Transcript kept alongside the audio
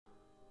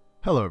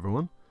Hello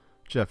everyone,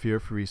 Jeff here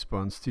for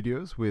Respawn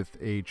Studios with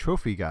a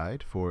trophy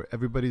guide for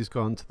Everybody's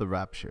Gone to the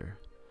Rapture.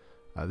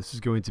 This is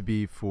going to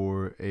be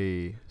for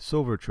a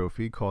silver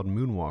trophy called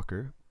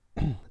Moonwalker,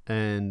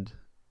 and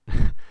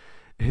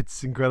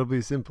it's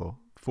incredibly simple.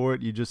 For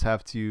it, you just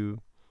have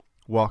to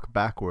walk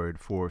backward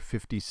for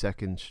 50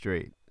 seconds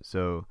straight.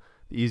 So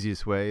the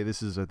easiest way,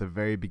 this is at the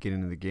very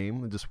beginning of the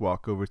game, just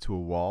walk over to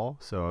a wall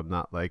so I'm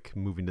not like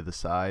moving to the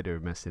side or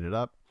messing it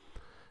up.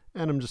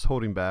 And I'm just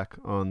holding back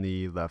on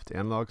the left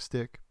analog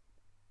stick,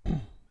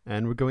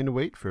 and we're going to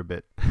wait for a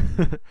bit.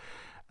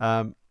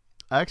 I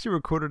actually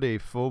recorded a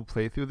full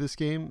playthrough of this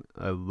game.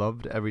 I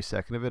loved every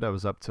second of it. I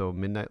was up till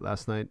midnight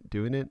last night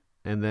doing it,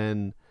 and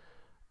then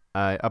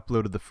I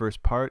uploaded the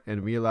first part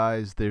and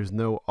realized there's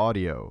no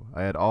audio.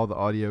 I had all the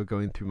audio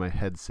going through my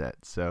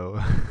headset, so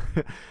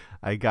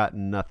I got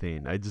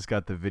nothing. I just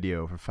got the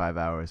video for 5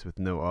 hours with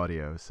no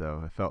audio,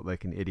 so I felt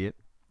like an idiot.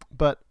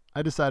 But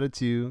I decided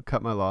to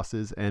cut my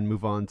losses and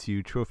move on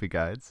to trophy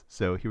guides.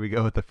 So here we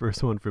go with the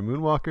first one for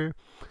Moonwalker.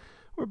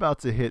 We're about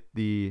to hit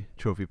the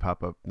trophy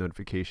pop-up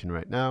notification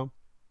right now.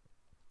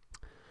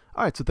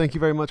 Alright, so thank you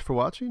very much for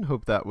watching.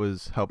 Hope that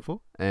was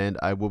helpful, and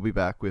I will be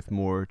back with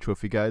more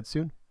trophy guides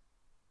soon.